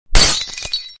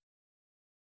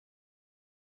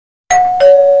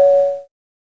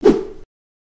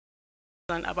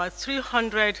about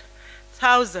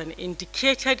 300,000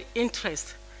 indicated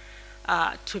interest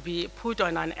to be put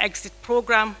on an exit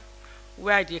program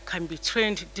where they can be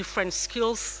trained different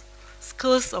skills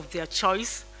of their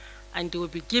choice, and they will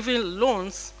be given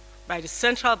loans by the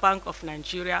Central Bank of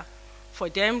Nigeria for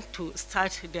them to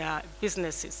start their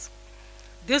businesses.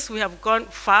 This we have gone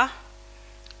far.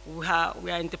 We are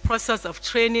in the process of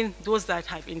training those that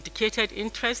have indicated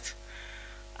interest,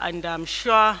 and I'm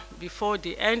sure before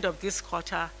the end of this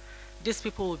quarter, these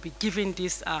people will be given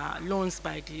these loans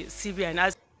by the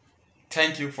CBN.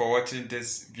 Thank you for watching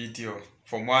this video.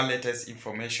 For more latest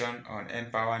information on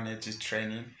Npower NEXIT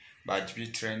training, Batch B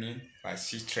training, Batch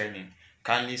C training,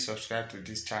 kindly subscribe to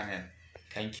this channel.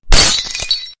 Thank you.